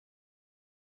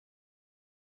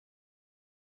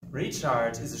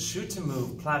Recharge is a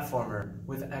shoot-to-move platformer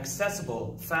with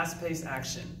accessible, fast-paced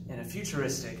action in a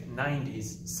futuristic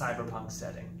 90s cyberpunk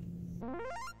setting.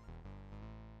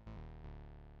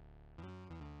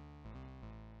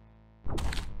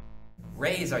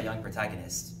 Ray is our young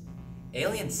protagonist.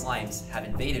 Alien slimes have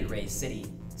invaded Ray's city,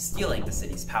 stealing the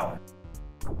city's power.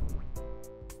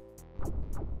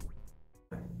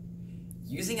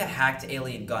 Using a hacked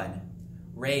alien gun,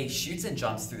 Ray shoots and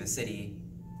jumps through the city,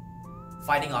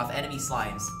 fighting off enemy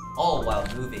slimes, all while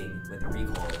moving with the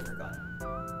recoil of her gun.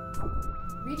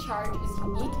 Recharge is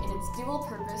unique in its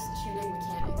dual-purpose shooting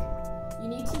mechanic. You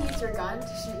need to use your gun to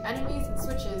shoot enemies and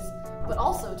switches, but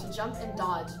also to jump and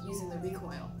dodge using the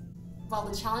recoil. While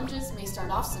the challenges may start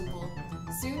off simple,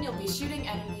 soon you'll be shooting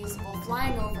enemies while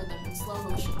flying over them in slow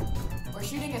motion, or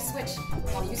shooting a switch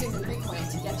while using the recoil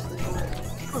to get to the door.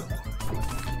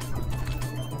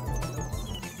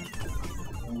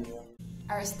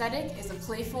 Our aesthetic is a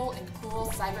playful and cool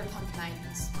cyberpunk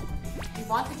 90s. We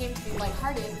want the game to be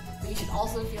lighthearted, but you should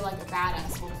also feel like a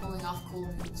badass while pulling off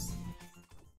cool moves.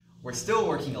 We're still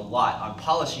working a lot on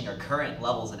polishing our current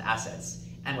levels and assets,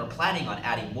 and we're planning on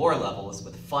adding more levels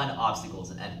with fun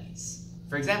obstacles and enemies.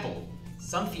 For example,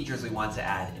 some features we want to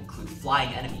add include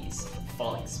flying enemies and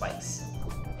falling spikes.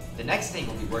 The next thing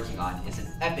we'll be working on is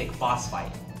an epic boss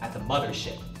fight at the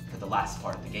mothership for the last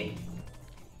part of the game.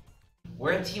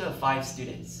 We're a team of 5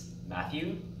 students,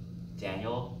 Matthew,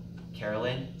 Daniel,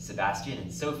 Carolyn, Sebastian,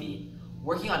 and Sophie,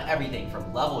 working on everything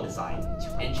from level design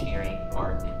to engineering,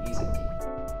 art, and music.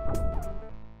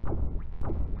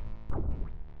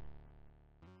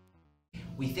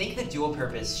 We think the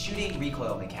dual-purpose shooting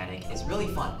recoil mechanic is really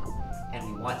fun, and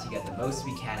we want to get the most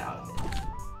we can out of it.